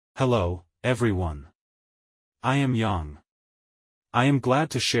Hello, everyone. I am Yang. I am glad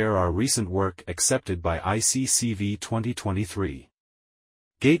to share our recent work accepted by ICCV 2023.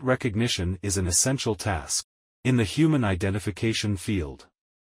 Gait recognition is an essential task in the human identification field.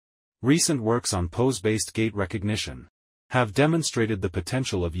 Recent works on pose-based gait recognition have demonstrated the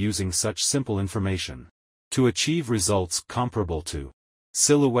potential of using such simple information to achieve results comparable to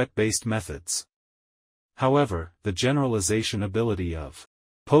silhouette-based methods. However, the generalization ability of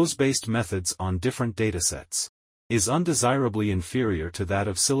pose-based methods on different datasets is undesirably inferior to that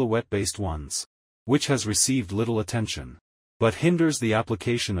of silhouette-based ones, which has received little attention, but hinders the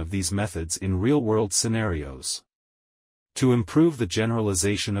application of these methods in real-world scenarios. To improve the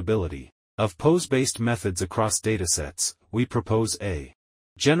generalization ability of pose-based methods across datasets, we propose a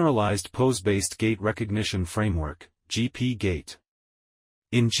Generalized Pose-Based Gait Recognition Framework, GPGait.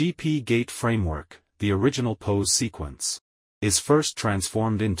 In GPGait framework, the original pose sequence is first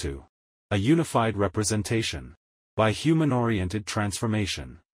transformed into a unified representation by human-oriented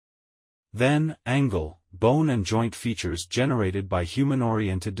transformation. Then, angle, bone and joint features generated by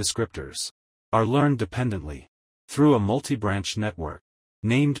human-oriented descriptors are learned dependently through a multi-branch network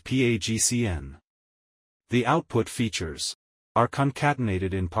named PAGCN. The output features are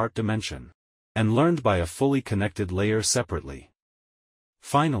concatenated in part dimension and learned by a fully connected layer separately.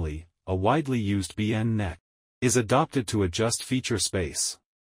 Finally, a widely used BN-net is adopted to adjust feature space.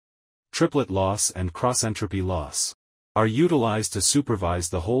 Triplet loss and cross-entropy loss are utilized to supervise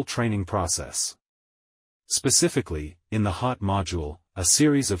the whole training process. Specifically, in the HOT module, a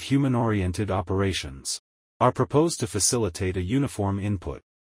series of human-oriented operations are proposed to facilitate a uniform input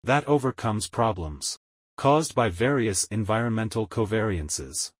that overcomes problems caused by various environmental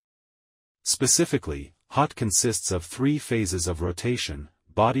covariances. Specifically, HOT consists of 3 phases of rotation,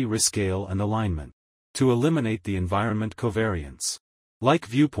 body rescale and alignment, to eliminate the environment covariance, like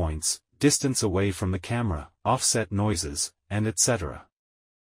viewpoints, distance away from the camera, offset noises, and etc.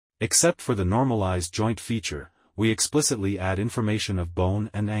 Except for the normalized joint feature, we explicitly add information of bone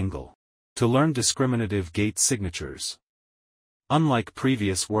and angle to learn discriminative gait signatures. Unlike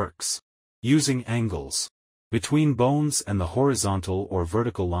previous works using angles between bones and the horizontal or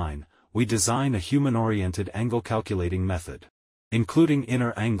vertical line, we design a human-oriented angle calculating method, including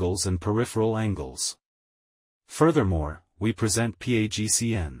inner angles and peripheral angles. Furthermore, we present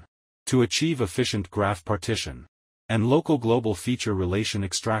PAGCN to achieve efficient graph partition and local global feature relation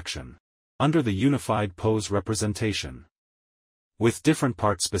extraction under the unified pose representation. With different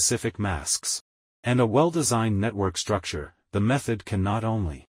part-specific masks and a well-designed network structure, the method can not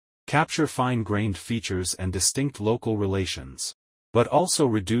only capture fine-grained features and distinct local relations, but also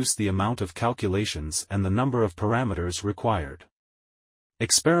reduce the amount of calculations and the number of parameters required.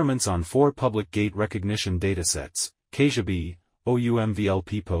 Experiments on 4 public gait recognition datasets, GPGait,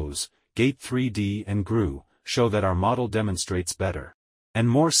 OUMVLP Pose, Gait 3D and GRU, show that our model demonstrates better and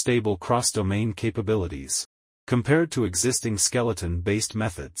more stable cross-domain capabilities compared to existing skeleton-based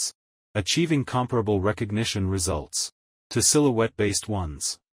methods, achieving comparable recognition results to silhouette-based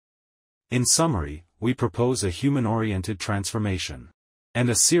ones. In summary, we propose a human-oriented transformation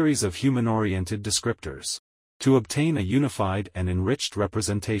and a series of human-oriented descriptors to obtain a unified and enriched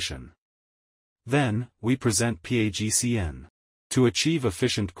representation. Then, we present PAGCN to achieve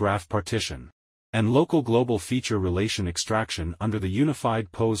efficient graph partition and local global feature relation extraction under the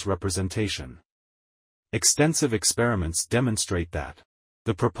unified pose representation. Extensive experiments demonstrate that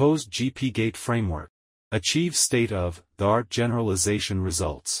the proposed GPGait framework achieves state-of-the-art generalization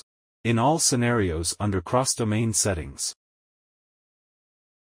results in all scenarios under cross-domain settings.